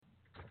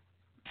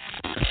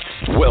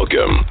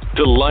Welcome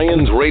to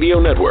Lyons Radio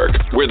Network,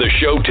 where the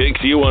show takes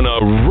you on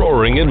a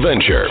roaring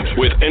adventure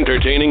with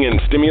entertaining and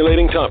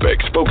stimulating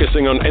topics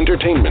focusing on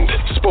entertainment,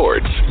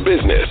 sports,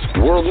 business,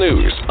 world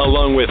news,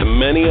 along with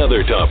many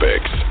other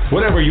topics.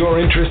 Whatever your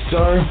interests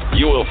are,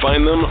 you will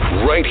find them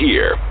right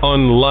here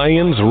on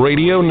Lyons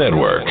Radio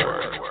Network.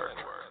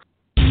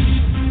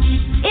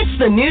 It's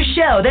the new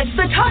show that's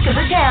the talk of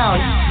the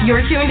town.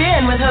 You're tuned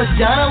in with host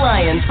Donna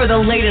Lyons for the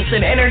latest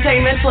in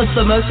entertainment plus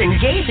the most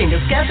engaging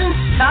discussions,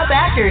 top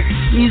actors,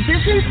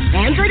 musicians,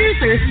 and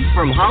producers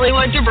from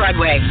Hollywood to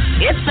Broadway.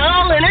 It's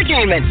all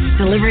entertainment,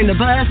 delivering the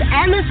buzz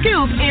and the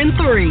scoop in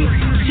 3,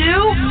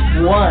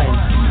 2,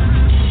 1.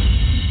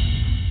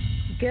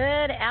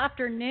 Good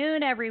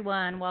afternoon,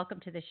 everyone.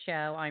 Welcome to the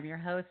show. I'm your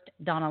host,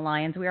 Donna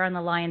Lyons. We are on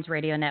the Lyons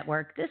Radio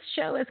Network. This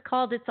show is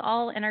called It's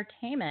All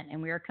Entertainment,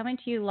 and we are coming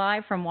to you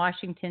live from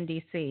Washington,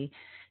 D.C.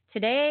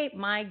 Today,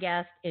 my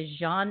guest is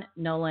Jean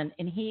Nolan,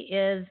 and he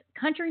is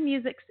country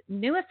music's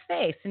newest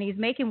face, and he's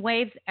making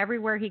waves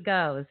everywhere he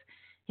goes.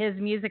 His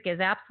music is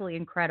absolutely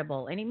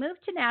incredible, and he moved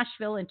to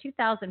Nashville in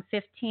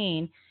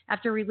 2015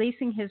 after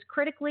releasing his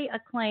critically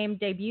acclaimed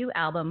debut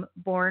album,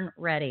 Born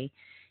Ready.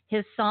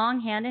 His song,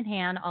 Hand in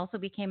Hand, also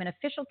became an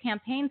official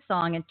campaign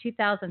song in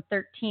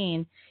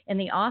 2013 in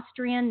the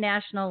Austrian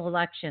National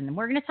Election. And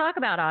we're going to talk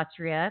about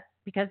Austria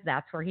because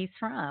that's where he's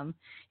from.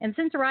 And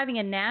since arriving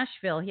in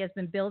Nashville, he has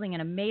been building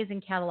an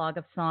amazing catalog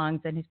of songs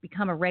and has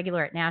become a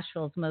regular at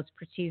Nashville's most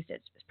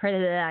prestigious,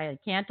 I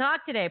can't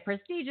talk today,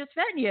 prestigious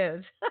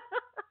venues.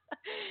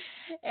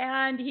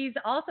 And he's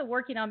also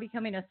working on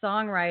becoming a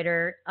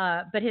songwriter,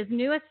 but his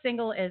newest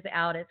single is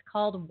out. It's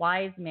called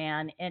Wise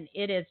Man, and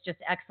it is just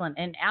excellent.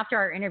 And after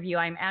our interview,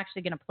 I'm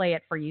actually going to play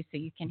it for you so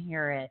you can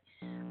hear it.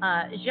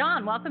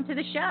 Jean, welcome to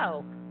the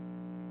show.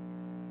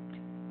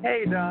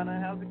 Hey,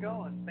 Donna. How's it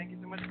going? Thank you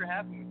so much for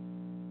having me.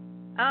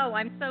 Oh,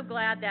 I'm so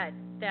glad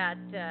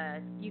that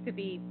you could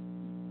be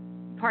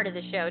part of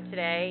the show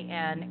today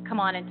and come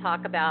on and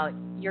talk about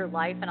your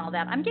life and all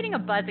that. I'm getting a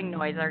buzzing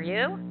noise. Are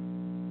you?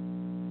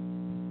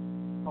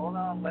 Hold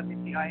on, let me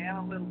see. I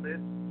am a little bit.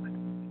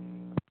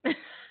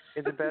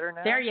 Is it better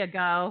now? There you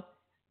go.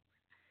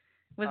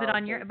 Was it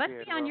on your? It must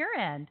good. be on your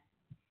end.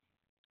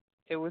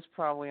 It was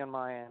probably on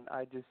my end.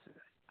 I just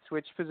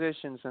switched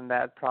positions, and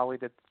that probably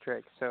did the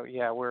trick. So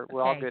yeah, we're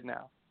all good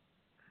now.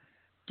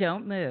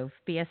 Don't move.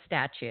 Be a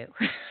statue.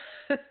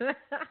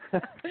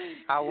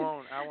 I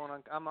won't.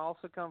 I'm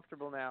also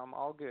comfortable now. I'm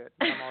all good.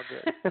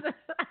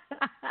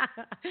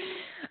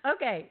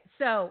 Okay,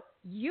 so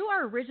you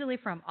are originally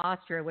from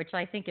Austria, which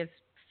I think is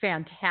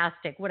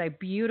fantastic. What a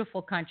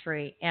beautiful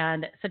country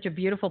and such a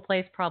beautiful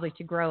place probably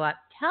to grow up.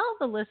 Tell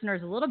the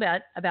listeners a little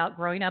bit about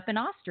growing up in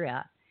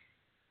Austria.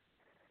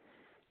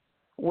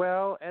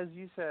 Well, as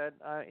you said,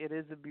 it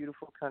is a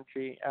beautiful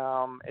country.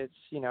 It's,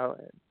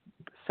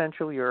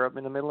 Central Europe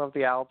in the middle of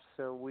the Alps.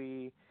 So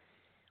we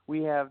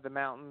have the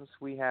mountains.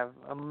 We have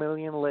a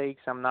million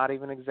lakes. I'm not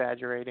even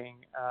exaggerating.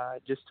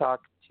 Just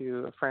talked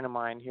to a friend of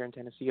mine here in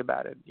Tennessee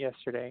about it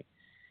yesterday.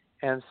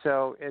 And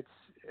so it's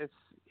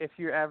if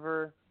you're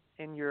ever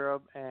in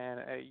Europe and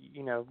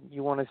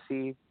you want to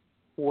see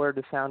where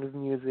the Sound of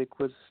Music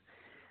was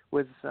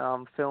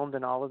filmed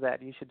and all of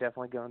that, you should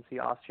definitely go and see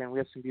Austria. And we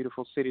have some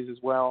beautiful cities as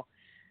well.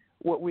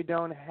 What we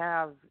don't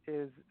have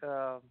is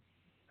a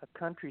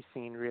country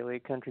scene, really,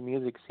 country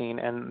music scene,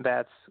 and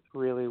that's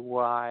really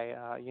why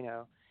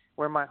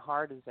where my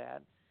heart is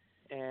at.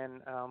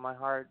 And my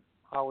heart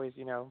always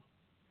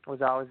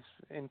was always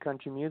in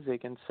country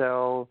music, and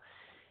so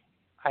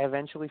I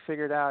eventually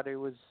figured out it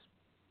was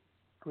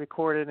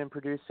recorded and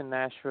produced in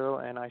Nashville,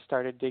 and I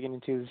started digging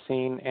into the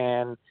scene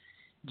and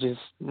just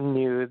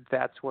knew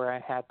that's where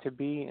I had to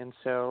be. And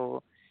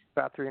so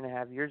about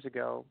 3.5 years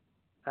ago,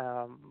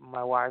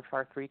 my wife,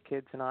 our 3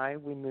 kids, and I,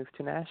 we moved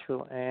to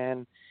Nashville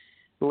and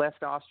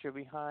left Austria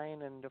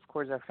behind. And of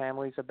course our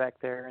families are back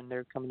there and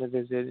they're coming to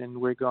visit, and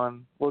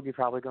we'll be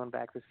probably going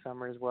back this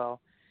summer as well.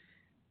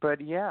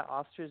 But yeah,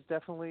 Austria is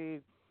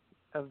definitely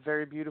a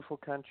very beautiful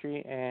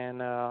country, and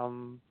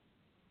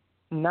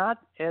not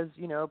as,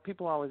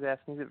 people always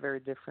ask me, is it very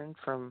different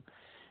from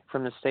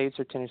the States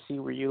or Tennessee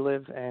where you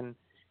live? And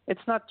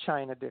it's not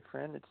China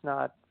different. It's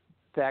not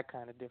that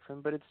kind of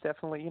different, but it's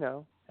definitely,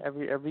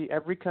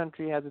 every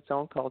country has its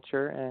own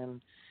culture.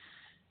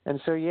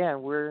 And so, yeah,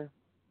 we're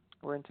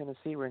in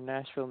Tennessee. We're in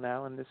Nashville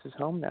now, and this is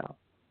home now.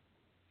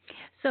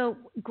 So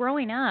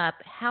growing up,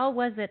 how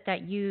was it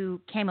that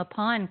you came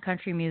upon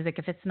country music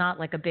if it's not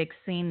like a big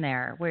scene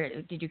there?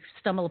 Where did you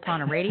stumble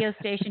upon a radio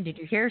station? Did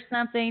you hear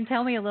something?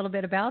 Tell me a little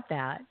bit about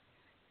that.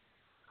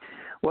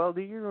 Well,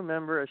 do you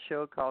remember a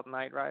show called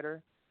Knight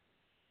Rider?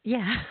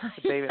 Yeah.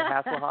 David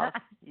Hasselhoff?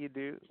 You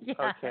do? Yes.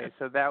 Okay,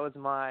 so that was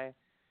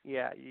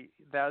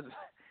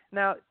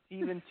now,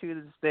 even to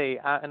this day,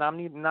 and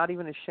I'm not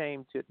even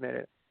ashamed to admit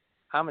it,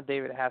 I'm a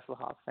David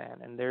Hasselhoff fan,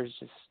 and there's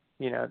just,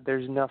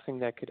 there's nothing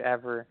that could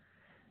ever,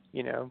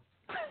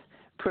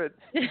 put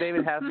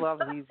David Hasselhoff,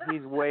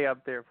 he's way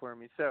up there for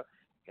me. So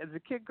as a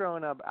kid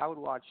growing up, I would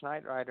watch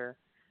Knight Rider,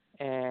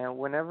 and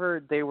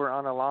whenever they were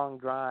on a long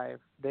drive,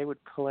 they would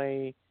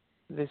play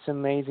this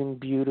amazing,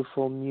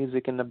 beautiful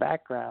music in the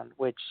background,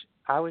 which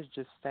I was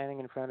just standing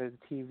in front of the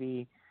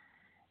TV,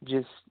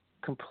 just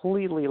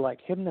completely like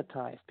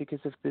hypnotized because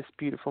of this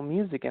beautiful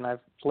music. And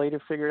I've later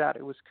figured out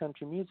it was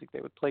country music.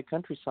 They would play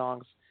country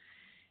songs,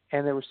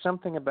 and there was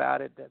something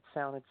about it that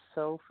sounded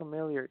so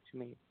familiar to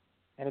me.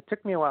 And it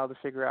took me a while to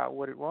figure out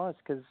what it was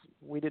because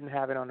we didn't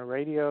have it on the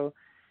radio,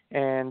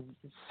 and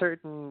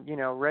certain,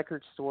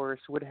 record stores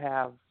would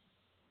have,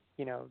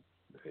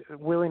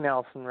 Willie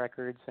Nelson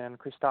records and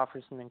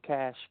Christofferson and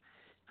Cash,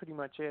 pretty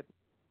much it.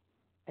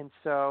 And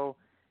so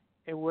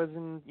it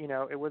wasn't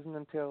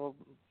until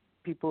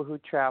people who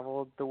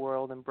traveled the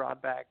world and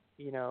brought back,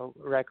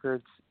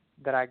 records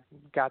that I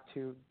got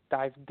to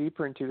dive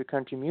deeper into the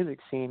country music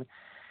scene.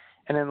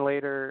 And then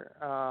later,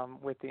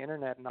 with the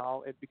internet and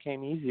all, it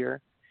became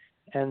easier.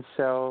 And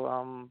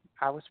so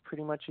I was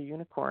pretty much a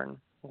unicorn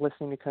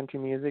listening to country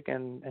music,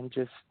 and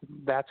just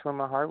that's where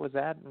my heart was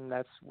at, and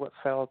that's what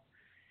felt,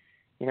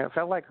 it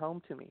felt like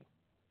home to me.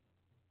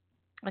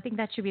 I think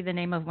that should be the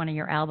name of one of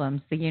your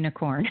albums, The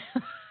Unicorn.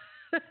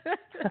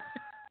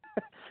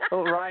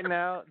 Well, right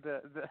now,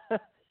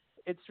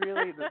 it's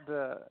really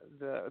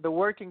the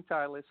working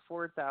title is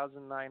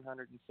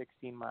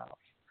 4,916 miles.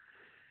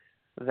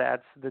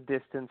 That's the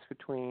distance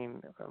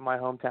between my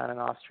hometown in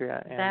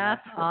Austria and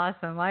That's Nashville.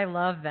 awesome. I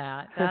love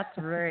that. That's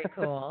very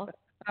cool.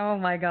 Oh,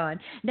 my God.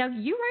 Now,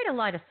 you write a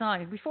lot of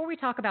songs. Before we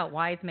talk about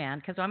Wise Man,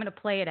 because I'm going to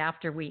play it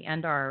after we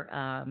end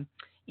our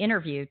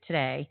interview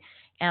today,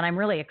 and I'm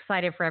really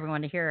excited for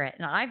everyone to hear it.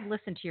 And I've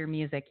listened to your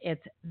music.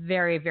 It's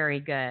very, very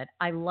good.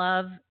 I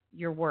love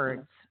your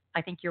words.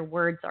 I think your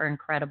words are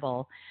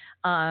incredible.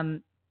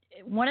 One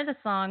of the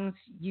songs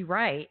you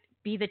write,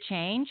 Be the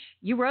Change,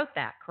 you wrote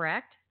that,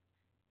 correct?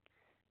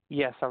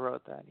 Yes, I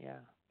wrote that, yeah.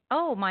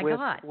 Oh, my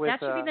God. That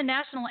should be the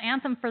national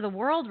anthem for the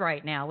world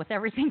right now with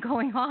everything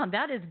going on.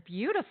 That is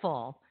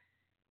beautiful.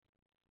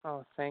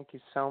 Oh, thank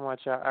you so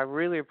much. I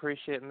really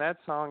appreciate it. And that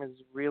song is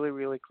really,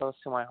 really close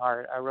to my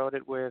heart. I wrote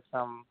it with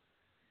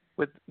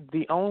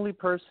the only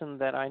person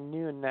that I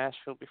knew in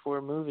Nashville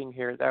before moving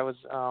here. That was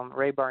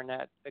Ray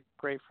Barnett, a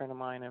great friend of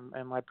mine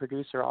and my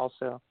producer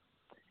also.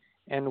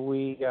 And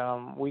we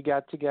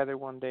got together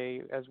one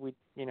day, as we,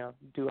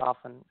 do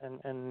often,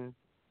 and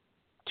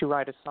to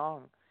write a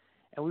song.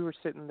 And we were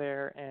sitting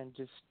there, and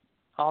just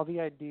all the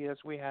ideas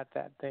we had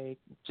that day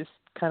just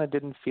kind of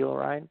didn't feel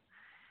right.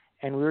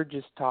 And we were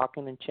just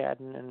talking and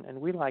chatting,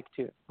 and we like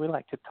to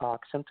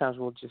talk. Sometimes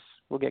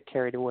we'll get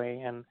carried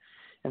away and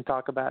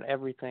talk about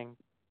everything.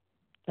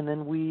 And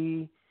then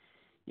we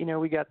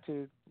got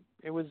to,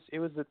 it was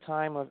the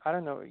time of, I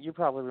don't know, you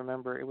probably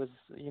remember, it was,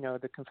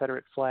 the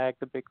Confederate flag,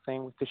 the big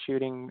thing with the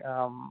shooting,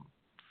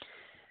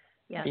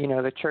 yeah.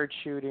 The church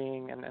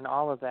shooting and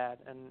all of that.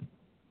 And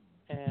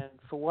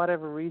for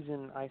whatever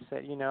reason, I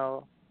said,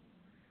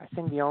 I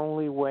think the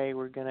only way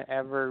we're going to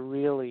ever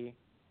really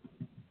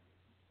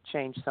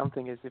change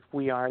something is if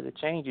we are the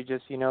change. You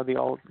just, the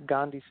old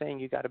Gandhi saying,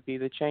 you got to be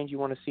the change you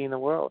want to see in the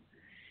world.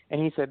 And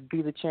he said,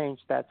 be the change,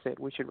 that's it.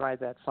 We should write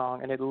that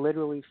song. And it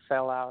literally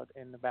fell out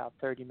in about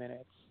 30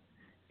 minutes.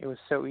 It was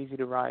so easy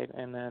to write.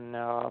 And then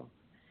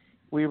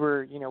we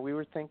were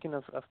thinking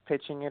of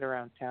pitching it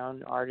around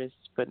town, artists,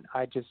 but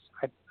I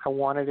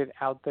wanted it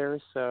out there,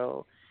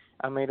 so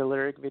I made a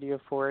lyric video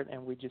for it,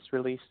 and we just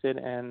released it,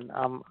 and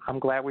I'm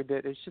glad we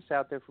did. It's just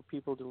out there for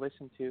people to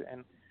listen to,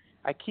 and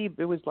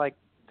it was like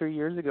 3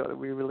 years ago that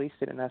we released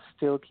it, and I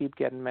still keep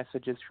getting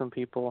messages from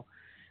people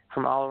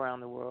from all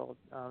around the world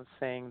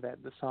saying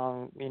that the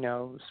song,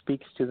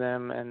 speaks to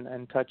them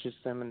and touches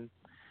them, and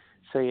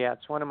so yeah,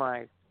 it's one of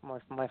my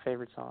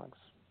favorite songs.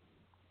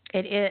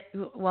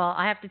 Well,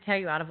 I have to tell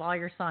you, out of all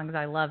your songs,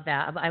 I love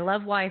that. I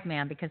love Wise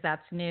Man because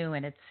that's new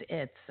and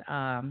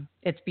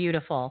it's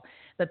beautiful.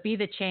 But Be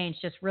the Change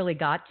just really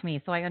got to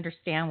me, so I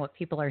understand what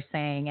people are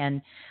saying.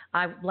 And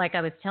like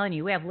I was telling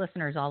you, we have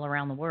listeners all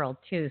around the world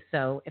too.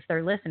 So if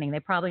they're listening, they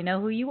probably know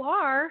who you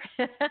are.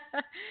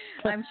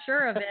 I'm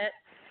sure of it.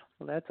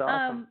 Well, that's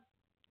awesome.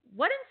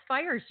 What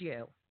inspires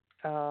you?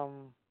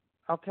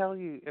 I'll tell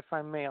you, if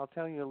I may, a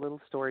little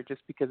story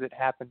just because it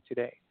happened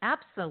today.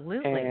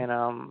 Absolutely.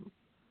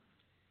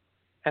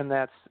 And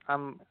that's,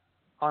 on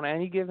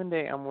any given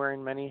day, I'm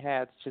wearing many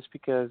hats just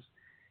because,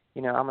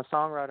 I'm a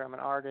songwriter, I'm an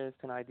artist,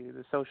 and I do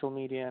the social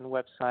media and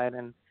website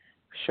and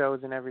shows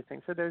and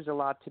everything. So there's a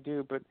lot to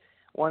do. But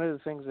one of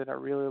the things that I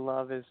really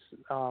love is,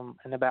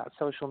 and about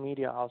social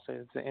media also,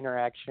 is the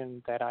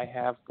interaction that I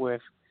have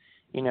with,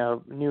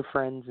 new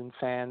friends and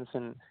fans.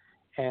 And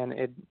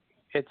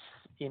it's,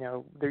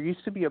 there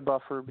used to be a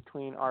buffer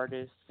between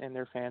artists and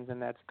their fans,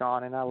 and that's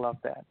gone, and I love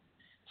that.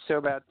 So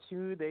about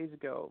 2 days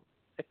ago,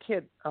 a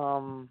kid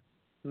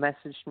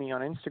messaged me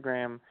on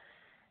Instagram,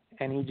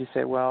 and he just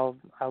said, well,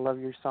 I love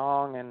your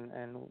song,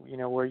 and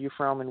where are you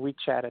from? And we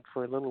chatted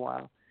for a little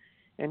while.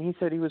 And he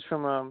said he was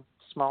from a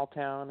small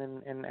town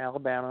in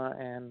Alabama,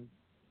 and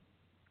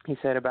he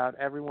said about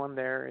everyone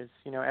there is,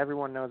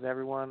 everyone knows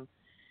everyone,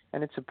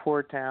 and it's a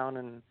poor town.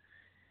 And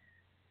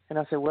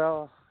I said,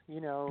 well,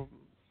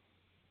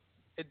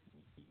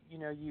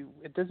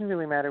 it doesn't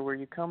really matter where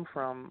you come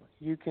from.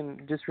 You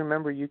can just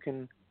remember you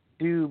can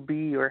do,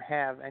 be, or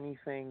have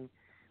anything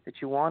that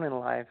you want in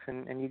life,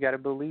 and you got to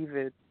believe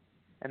it,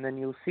 and then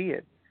you'll see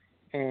it.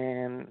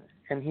 And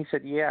he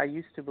said, yeah, I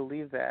used to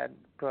believe that,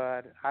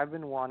 but I've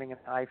been wanting an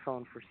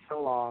iPhone for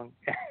so long,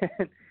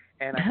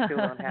 and I still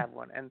don't have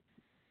one.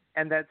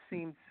 And that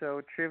seemed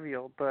so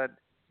trivial, but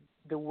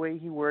the way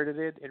he worded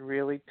it, it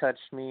really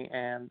touched me,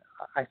 and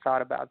I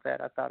thought about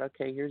that. I thought,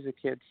 okay, here's a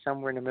kid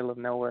somewhere in the middle of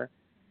nowhere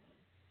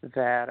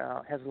that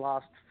has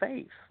lost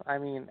faith, I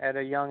mean, at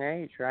a young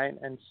age, right?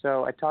 And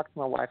so I talked to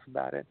my wife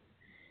about it,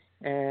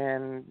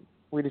 and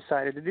we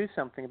decided to do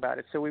something about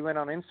it. So we went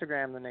on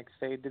Instagram the next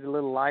day, did a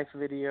little live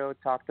video,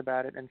 talked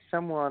about it, and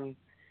someone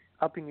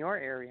up in your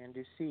area in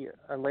D.C.,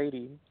 a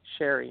lady,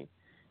 Sherry,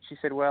 she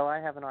said, well, I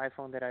have an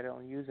iPhone that I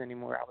don't use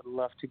anymore. I would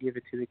love to give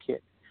it to the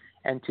kid.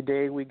 And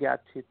today we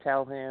got to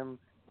tell him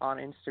on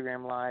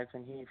Instagram Live,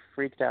 and he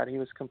freaked out. He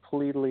was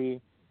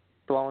completely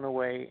blown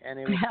away, and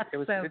it's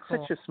cool.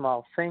 such a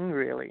small thing,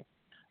 really,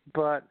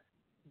 but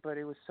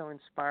it was so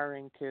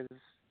inspiring because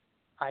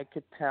I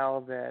could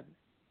tell that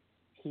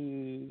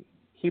he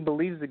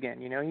believes again.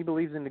 He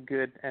believes in the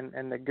good,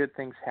 and the good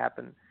things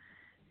happen,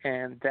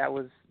 and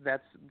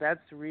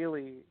that's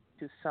really,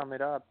 to sum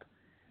it up,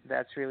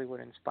 that's really what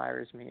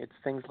inspires me. It's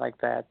things like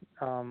that.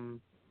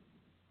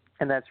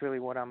 And that's really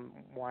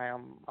why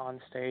I'm on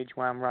stage,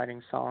 why I'm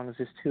writing songs,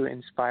 is to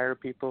inspire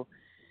people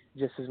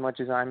just as much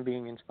as I'm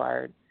being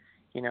inspired,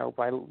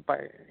 by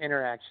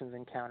interactions,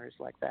 encounters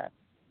like that.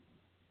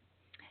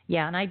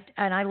 Yeah,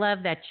 and I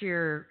love that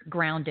you're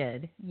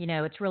grounded.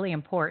 It's really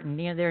important.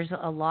 There's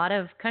a lot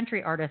of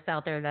country artists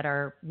out there that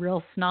are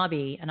real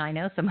snobby, and I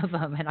know some of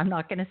them, and I'm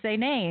not going to say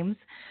names,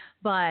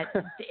 but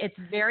it's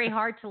very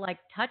hard to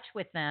touch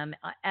with them,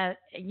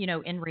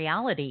 in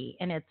reality.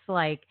 And it's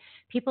like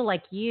people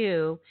like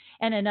you,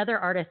 and another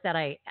artist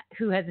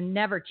who has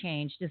never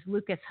changed is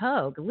Lucas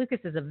Hogue. Lucas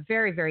is a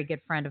very, very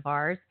good friend of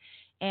ours,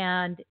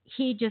 and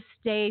he just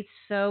stays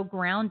so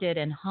grounded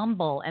and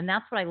humble. And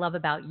that's what I love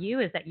about you,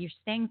 is that you're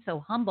staying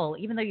so humble,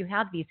 even though you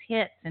have these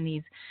hits and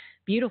these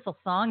beautiful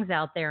songs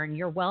out there and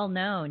you're well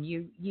known.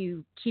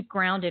 You keep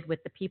grounded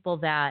with the people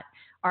that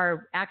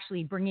are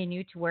actually bringing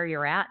you to where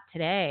you're at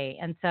today.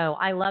 And so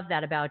I love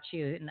that about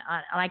you. And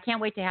I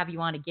can't wait to have you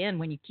on again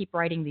when you keep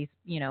writing these,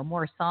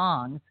 more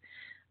songs.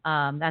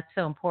 That's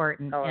so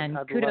important. And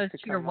I'd kudos to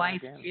your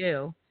wife again.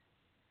 too.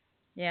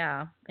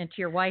 Yeah. And to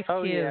your wife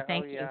too. Yeah.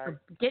 Thank you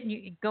for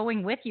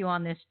going with you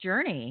on this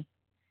journey.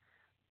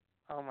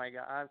 Oh my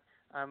God.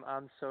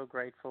 I'm so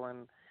grateful,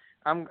 and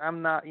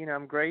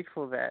I'm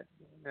grateful that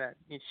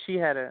she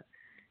had a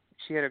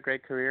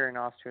great career in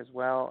Austria as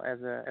well as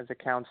a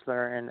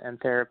counselor and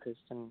therapist,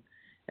 and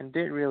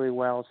did really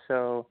well.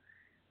 So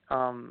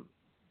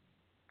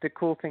the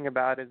cool thing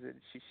about it is that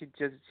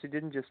she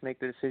didn't just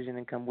make the decision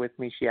and come with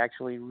me. She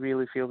actually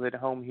really feels at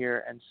home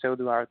here, and so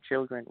do our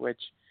children,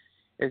 which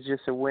is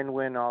just a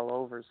win-win all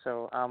over.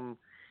 So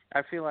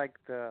I feel like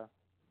the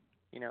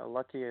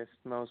luckiest,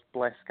 most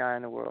blessed guy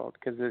in the world,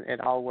 because it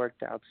all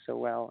worked out so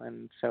well.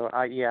 And so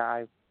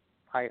I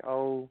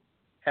owe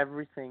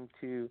everything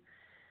to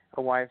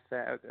a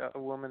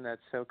woman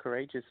that's so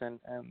courageous and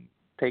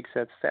takes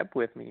that step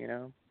with me,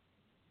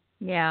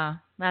 Yeah,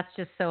 that's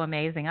just so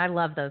amazing. I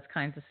love those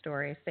kinds of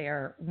stories. They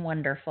are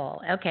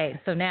wonderful. Okay,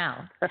 so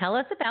now tell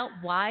us about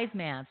Wise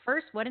Man.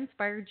 First, what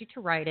inspired you to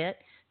write it?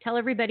 Tell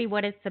everybody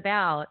what it's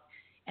about,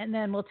 and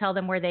then we'll tell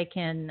them where they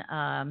can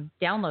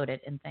download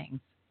it and things.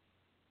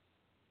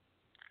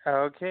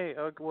 Okay.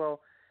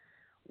 Well,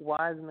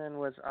 Wise Man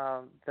was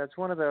that's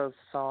one of those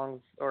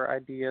songs or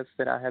ideas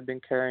that I had been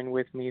carrying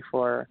with me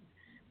for,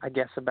 I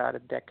guess, about a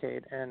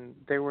decade, and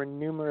there were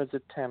numerous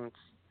attempts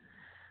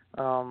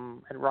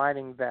at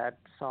writing that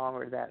song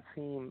or that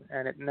theme,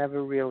 and it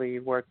never really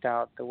worked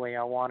out the way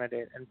I wanted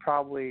it, and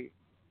probably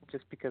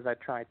just because I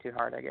tried too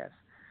hard, I guess.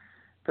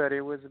 But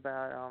it was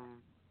about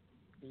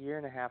a year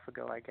and a half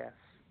ago, I guess,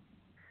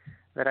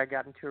 that I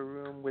got into a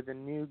room with a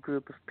new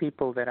group of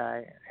people that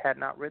I had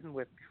not written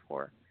with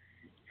before.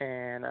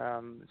 And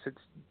so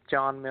it's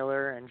John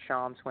Miller and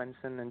Sean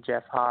Swenson and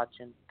Jeff Hodge,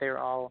 and they're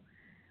all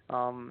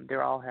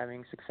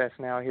having success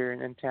now here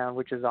in town,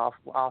 which is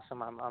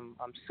awesome.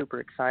 I'm super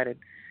excited.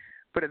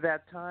 But at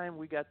that time,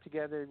 we got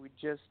together. We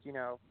just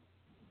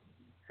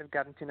had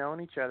gotten to know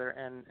each other,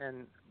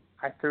 and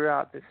I threw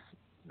out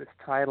this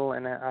title,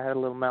 and I had a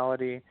little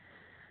melody.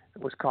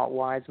 It was called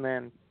Wise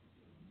Men.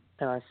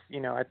 And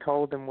I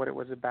told them what it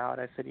was about.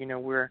 I said,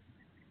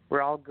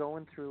 we're all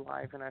going through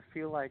life, and I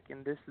feel like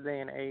in this day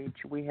and age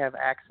we have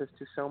access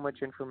to so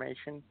much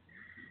information,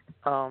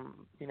 but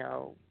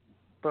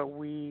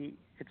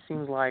it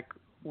seems like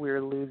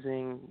we're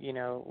losing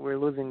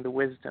the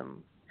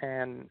wisdom,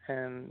 and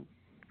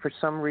for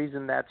some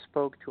reason that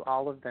spoke to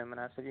all of them. And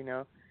I said,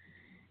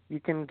 you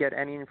can get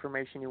any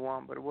information you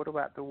want, but what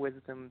about the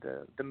wisdom,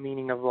 the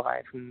meaning of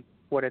life, and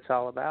what it's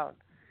all about?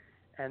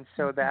 And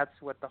so that's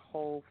what the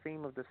whole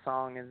theme of the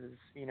song is,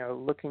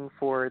 looking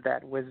for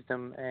that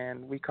wisdom,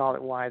 and we call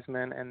it Wise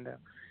Men. And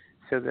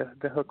so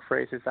the hook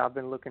phrase is, I've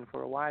been looking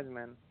for a wise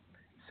man.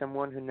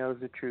 someone who knows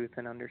the truth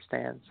and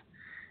understands.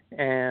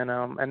 And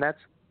that's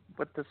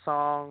what the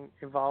song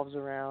evolves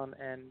around.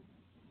 And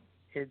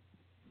it,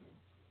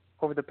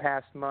 over the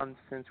past month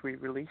since we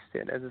released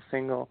it as a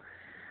single,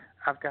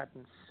 I've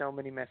gotten so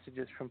many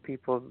messages from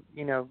people,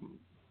 you know,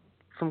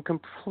 from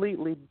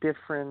completely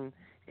different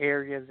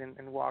areas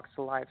and walks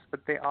of life,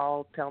 but they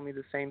all tell me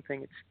the same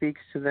thing. It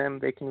speaks to them.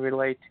 They can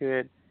relate to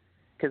it,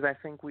 because I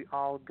think we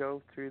all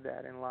go through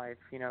that in life,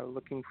 you know,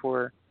 looking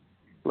for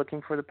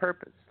the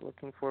purpose,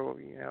 looking for,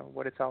 you know,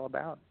 what it's all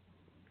about.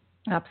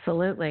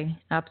 Absolutely.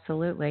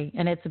 Absolutely.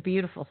 And it's a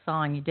beautiful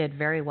song. You did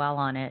very well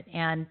on it.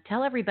 And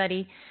tell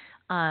everybody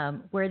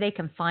where they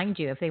can find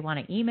you if they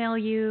want to email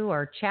you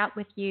or chat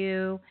with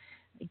you.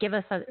 Give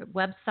us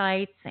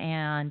websites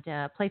and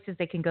places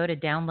they can go to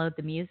download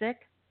the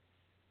music.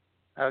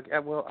 Okay,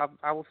 well,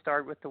 I will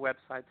start with the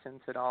website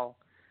since it all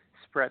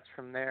spreads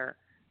from there.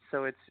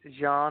 So it's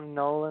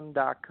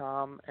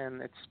JeanNolan.com,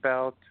 and it's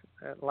spelled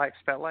like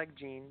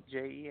Jean,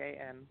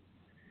 Jean,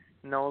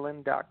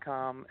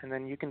 Nolan.com, and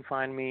then you can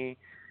find me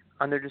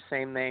under the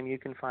same name. You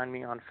can find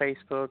me on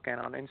Facebook and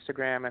on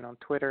Instagram and on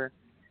Twitter,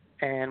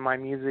 and my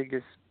music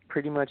is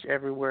pretty much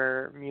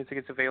everywhere music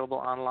is available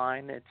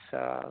online. It's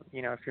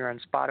you know, if you're on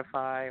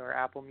Spotify or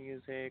Apple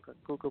Music or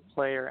Google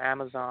Play or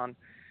Amazon,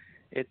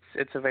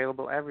 it's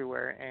available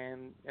everywhere.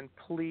 And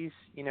please,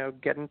 you know,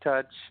 get in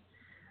touch,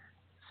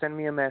 send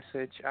me a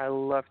message. I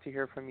love to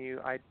hear from you.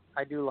 I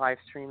do live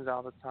streams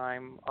all the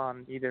time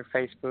on either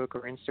Facebook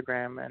or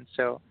Instagram, and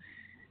so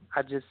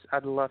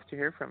I'd love to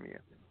hear from you.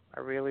 I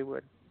really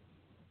would.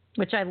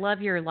 Which I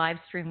love your live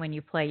stream when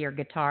you play your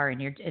guitar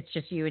and it's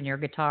just you and your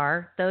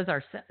guitar. Those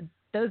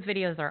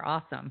videos are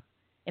awesome,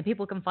 and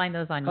people can find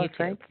those on YouTube.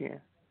 Thank you.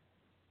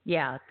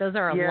 Yeah, those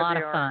are a lot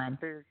of fun.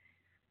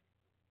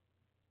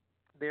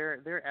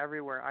 They're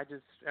everywhere. I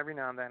just every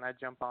now and then I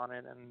jump on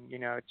it and, you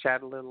know,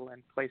 chat a little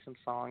and play some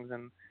songs,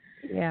 and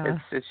yeah,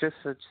 it's just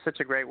such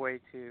a great way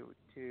to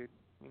you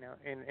know,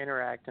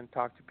 interact and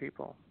talk to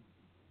people.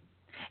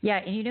 Yeah,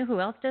 and you know who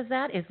else does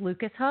that is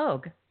Lucas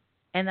Hogue.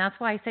 And that's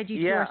why I said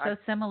you two are so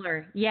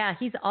similar. Yeah,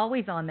 he's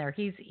always on there.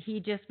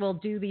 He just will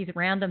do these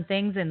random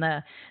things, and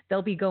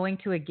they'll be going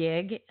to a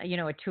gig, you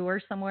know, a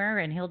tour somewhere,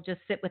 and he'll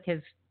just sit with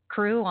his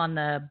crew on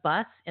the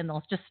bus, and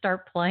they'll just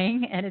start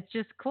playing, and it's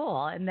just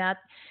cool. And that's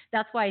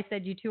why I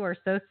said you two are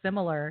so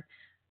similar.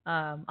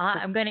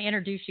 I'm going to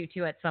introduce you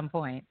to at some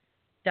point.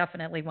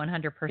 Definitely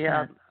 100%.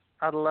 Yeah,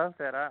 I'd love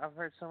that. I've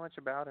heard so much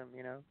about him.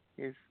 You know,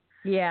 he's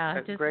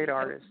a great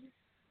artist.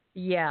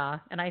 Yeah,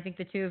 and I think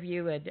the two of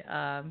you would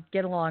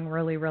get along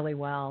really, really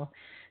well.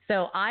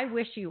 So I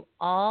wish you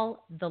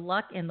all the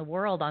luck in the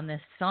world on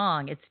this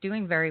song. It's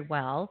doing very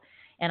well,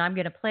 and I'm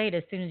going to play it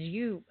as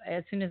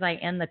soon as I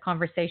end the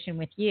conversation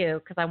with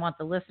you, because I want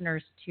the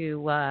listeners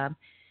to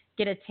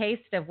get a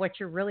taste of what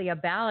you're really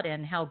about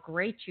and how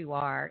great you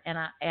are.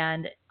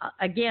 And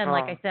again,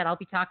 like I said, I'll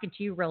be talking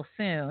to you real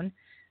soon.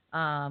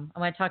 I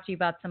want to talk to you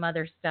about some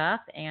other stuff,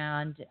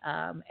 and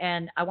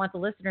I want the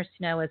listeners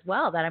to know as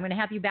well that I'm going to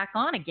have you back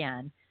on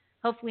again,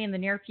 hopefully in the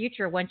near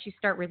future once you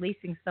start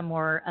releasing some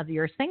more of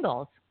your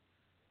singles.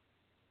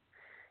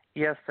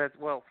 Yes,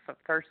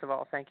 first of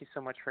all, thank you so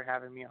much for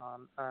having me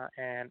on,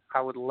 and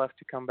I would love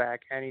to come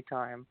back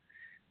anytime.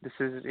 This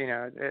is, you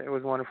know, it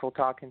was wonderful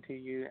talking to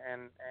you,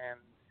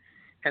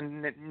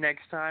 and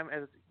next time,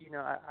 as you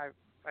know,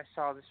 I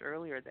saw this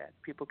earlier that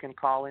people can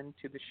call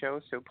into the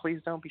show, so please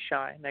don't be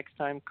shy. Next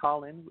time,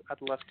 call in.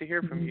 I'd love to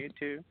hear from you,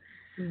 too.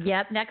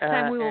 Yep, next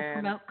time we will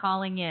promote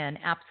calling in.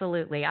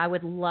 Absolutely. I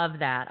would love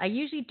that. I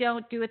usually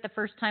don't do it the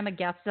first time a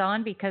guest's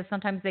on because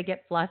sometimes they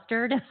get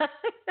flustered.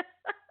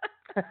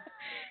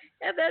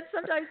 And then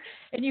sometimes,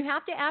 and you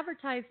have to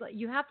advertise,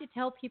 you have to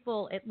tell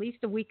people at least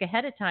a week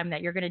ahead of time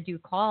that you're going to do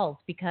calls,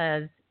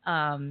 because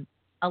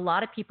a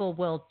lot of people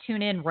will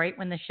tune in right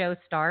when the show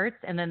starts,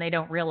 and then they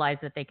don't realize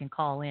that they can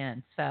call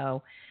in.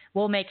 So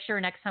we'll make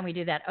sure next time we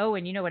do that. Oh,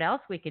 and you know what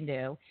else we can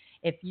do?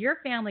 If your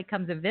family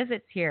comes and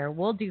visits here,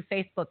 we'll do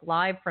Facebook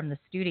Live from the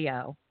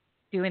studio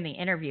doing the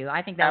interview.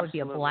 I think that would be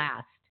a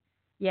blast.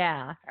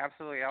 Yeah.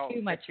 Absolutely. I'll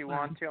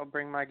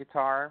bring my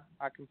guitar.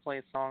 I can play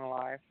a song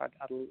live.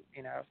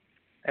 You know,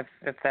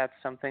 if that's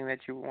something that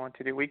you want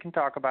to do, we can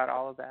talk about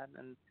all of that.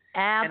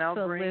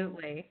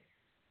 Absolutely.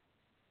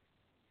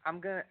 I'm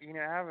gonna, you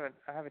know,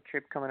 I have a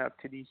trip coming up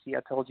to DC.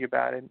 I told you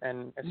about it,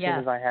 and as soon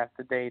as I have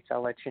the dates,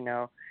 I'll let you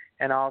know.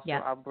 And also,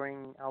 I'll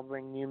bring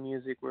new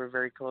music. We're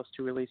very close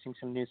to releasing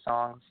some new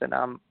songs, and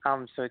I'm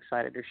so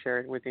excited to share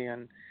it with you.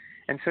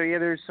 And so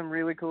there's some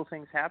really cool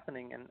things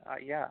happening, and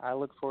I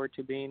look forward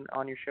to being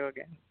on your show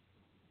again.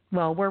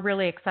 Well, we're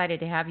really excited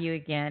to have you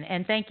again,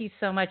 and thank you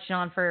so much,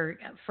 John,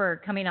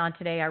 for coming on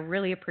today. I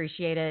really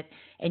appreciate it,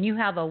 and you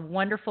have a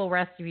wonderful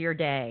rest of your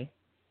day.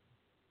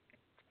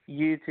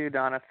 You too,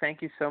 Donna.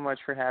 Thank you so much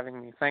for having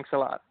me. Thanks a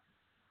lot.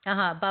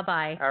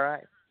 Bye-bye. All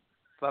right.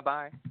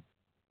 Bye-bye.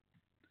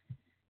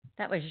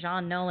 That was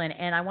Jean Nolan,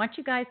 and I want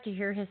you guys to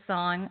hear his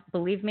song.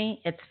 Believe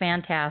me, it's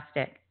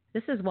fantastic.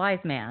 This is Wise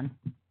Man.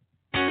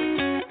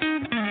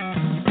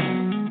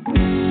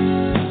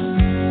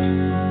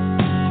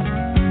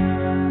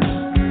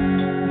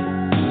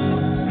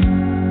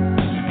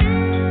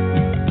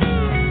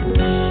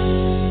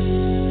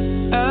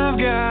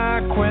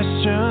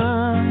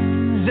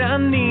 questions, I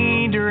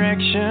need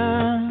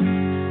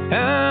direction.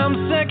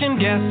 I'm second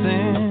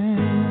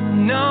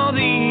guessing all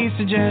these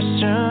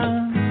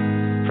suggestions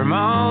from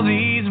all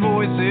these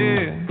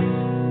voices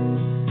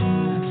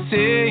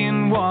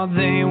saying what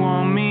they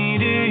want me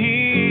to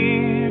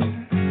hear.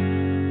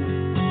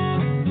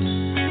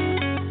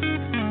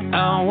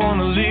 I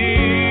wanna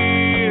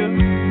live,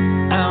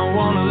 I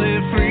wanna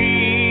live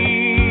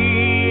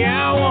free.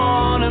 I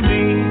wanna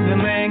be the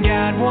man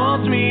God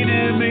wants me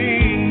to be.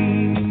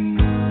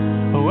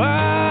 Oh,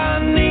 I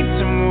need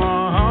someone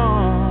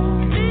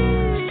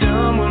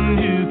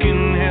who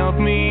can help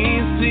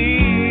me see.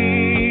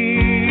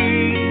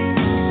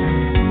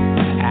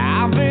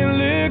 I've been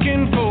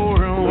looking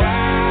for a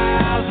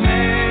wise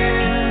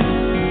man,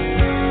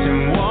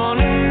 someone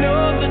who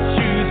knows the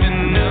truth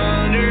and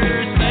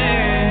understands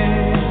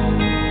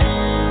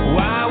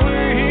why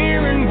we're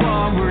here and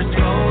what we're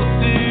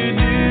supposed to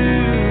do,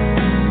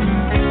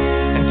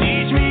 and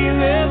teach me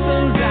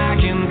lessons I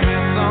can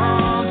pass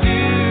on to.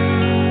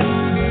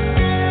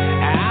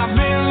 I've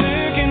been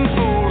looking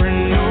for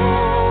an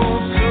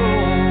old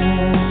soul,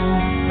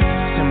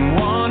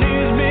 someone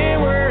who's been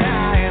where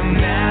I am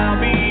now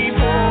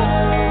before,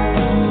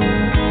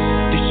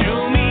 to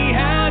show me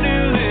how to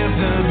live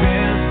the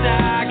best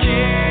I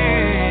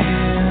can,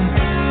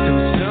 so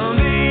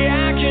someday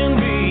I can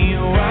be a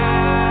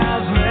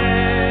wise man.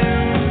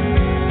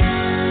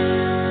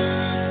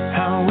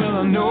 How will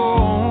I know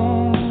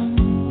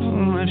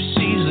if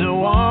she's the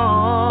one?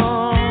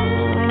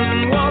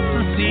 And what's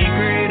the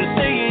secret of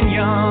staying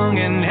young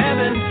and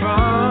having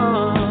fun?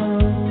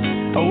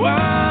 Oh,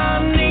 I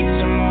need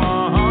someone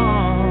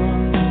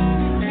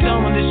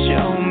to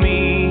show me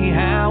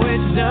how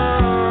it's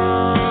done.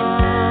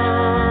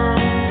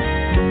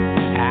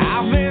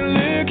 I've been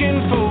looking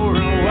for a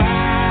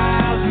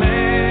wise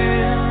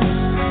man,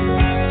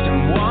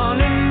 someone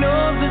who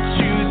knows the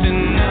truth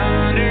and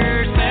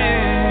understands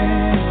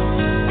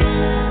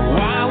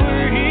why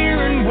we're here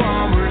and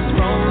what we're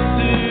supposed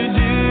to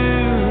do,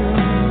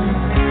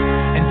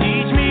 and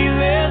teach me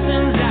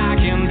lessons I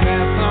can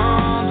pass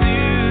on to.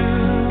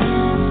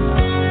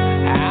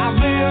 I've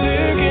been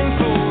looking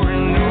for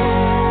an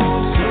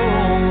old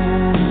soul,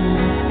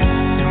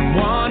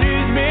 someone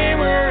who's been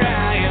where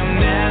I am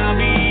now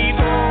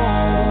before,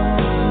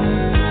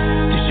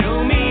 to show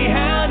me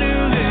how to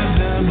live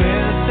the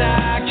best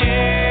I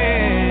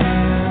can,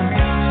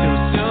 so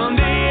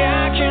someday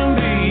I can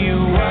be a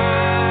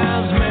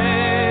wise man.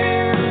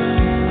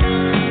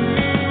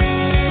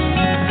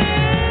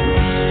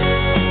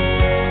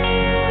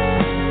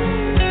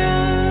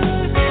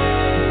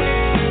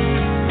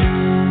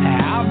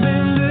 I've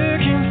been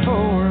looking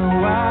for a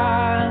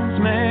wise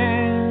man,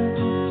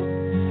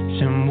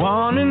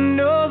 someone who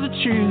knows the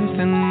truth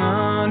and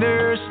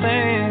understands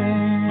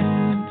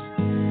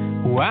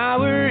why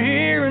we're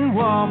here and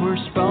what we're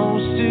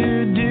supposed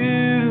to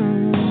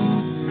do,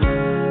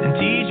 and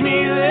teach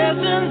me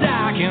lessons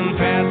I can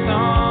pass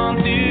on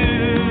to.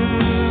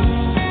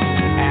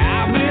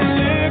 I've been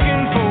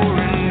looking for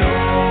an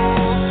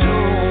old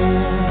soul,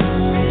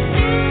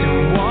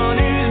 someone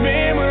who's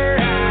been where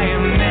I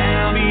am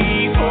now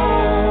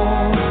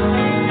before,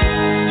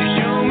 to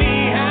show me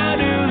how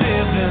to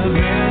live the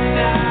best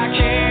I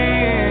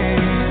can,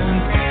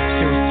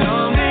 so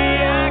someday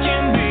I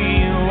can be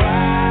a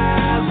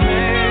wise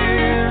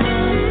man,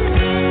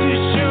 to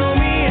show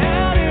me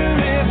how to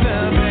live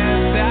the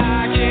best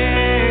I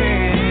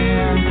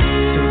can,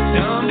 so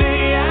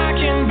someday I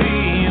can be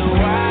a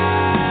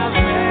wise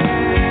man.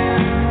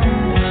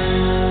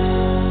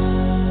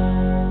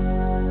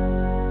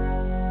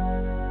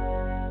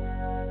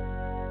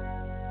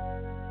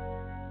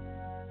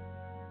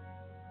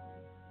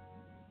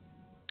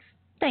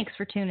 Thanks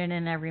for tuning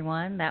in,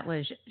 everyone. That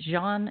was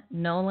Jean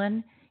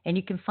Nolan, and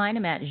you can find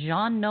him at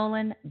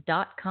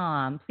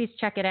jeannolan.com. Please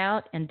check it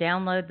out and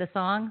download the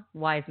song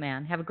Wise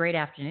Man. Have a great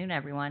afternoon,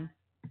 everyone.